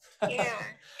 So Yeah,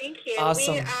 thank you.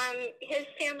 awesome. His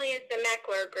family is the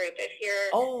Meckler Group, if you're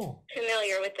Oh,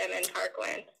 familiar with them in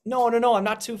Parkland. no, I'm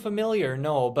not too familiar,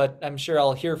 no, but I'm sure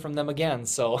I'll hear from them again.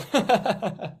 So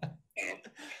Yeah.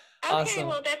 Okay, awesome.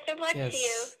 well, best of luck to you.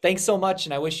 Yes. Thanks so much,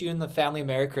 and I wish you and the family a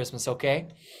Merry Christmas, okay?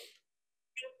 Thank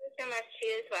you so much to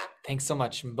you as well. Thanks so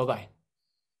much. Bye-bye.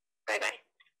 Bye-bye.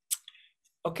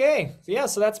 Okay. Yeah,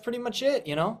 so that's pretty much it,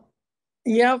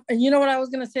 Yeah, and you know what I was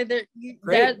gonna say, that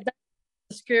Great. that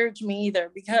discouraged me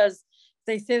either, because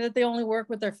they say that they only work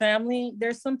with their family.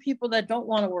 There's some people that don't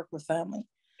want to work with family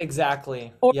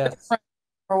Exactly. or Yes. friends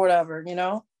or whatever. I have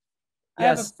a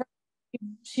Yes. friend,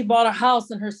 she bought a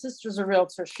house and her sister's a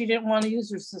realtor. She didn't want to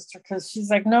use her sister because she's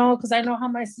like, no, because I know how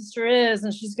my sister is,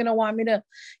 and she's gonna want me to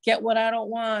get what I don't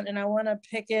want, and I want to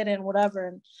pick it and whatever.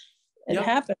 And it Yep.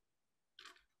 happened.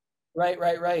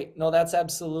 Right. No, that's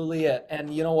absolutely it.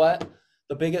 And you know what?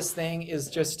 The biggest thing is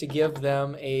just to give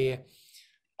them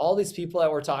all these people that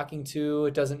we're talking to,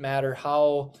 it doesn't matter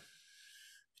how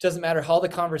the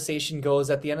conversation goes.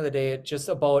 At the end of the day, it's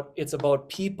about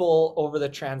people over the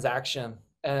transaction.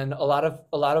 And a lot of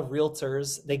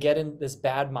realtors, they get in this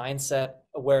bad mindset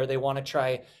where they want to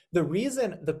try.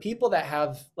 The people that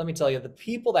have, let me tell you, the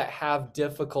people that have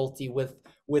difficulty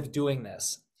with doing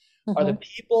this are the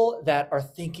people that are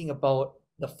thinking about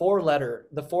the four letter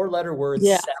words.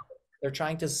 Yeah. Sell. They're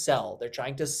trying to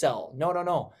sell.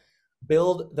 No.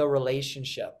 Build the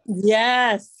relationship.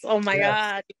 Yes. Oh my Yes.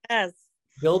 God. Yes.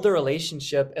 Build a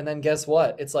relationship, and then guess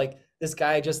what? It's like this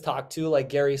guy I just talked to, like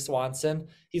Gary Swanson.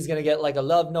 He's gonna get like a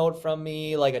love note from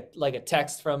me, like a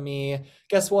text from me.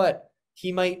 Guess what?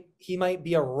 He might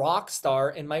be a rock star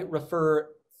and might refer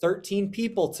 13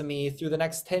 people to me through the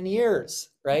next 10 years,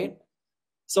 right?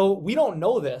 So we don't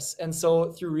know this. And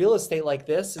so through real estate like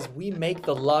this is we make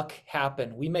the luck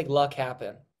happen. We make luck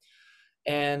happen.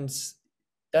 And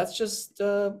that's just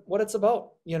what it's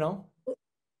about,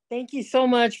 Thank you so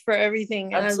much for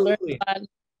everything. And Absolutely. I learned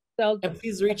a lot. And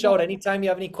please reach out anytime you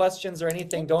have any questions or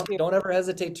anything. Don't ever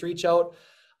hesitate to reach out.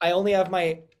 I only have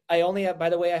my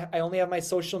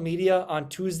social media on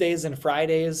Tuesdays and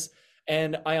Fridays,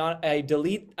 and I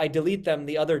delete them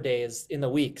the other days in the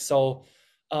week. So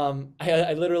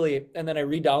I literally, and then I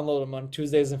re-download them on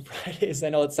Tuesdays and Fridays. I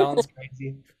know it sounds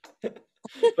crazy,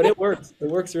 but it works. It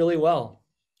works really well.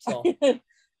 So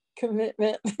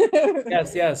Commitment.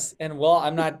 yes. And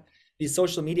these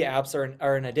social media apps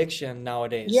are an addiction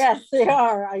nowadays. Yes, they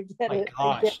are. I get My it.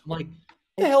 gosh. I'm like,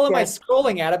 what the hell am I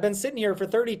scrolling at? I've been sitting here for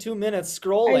 32 minutes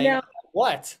scrolling.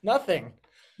 What? Nothing.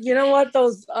 You know what?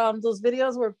 Those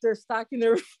videos where they're stocking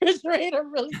the refrigerator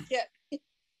really get me.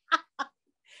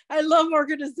 I love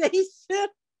organization.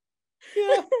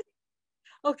 Yeah.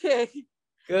 Okay.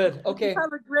 Good. Okay.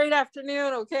 Have a great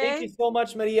afternoon. Okay. Thank you so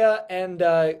much, Maria, and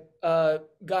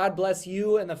God bless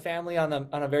you and the family on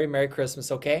a very Merry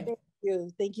Christmas. Okay.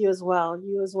 Thank you as well.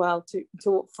 You as well.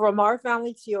 To from our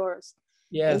family to yours.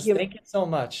 Yes. Thank you so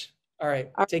much. All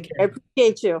right. Take care. I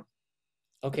appreciate you.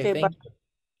 Okay. Thank you.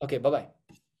 Okay. Bye-bye.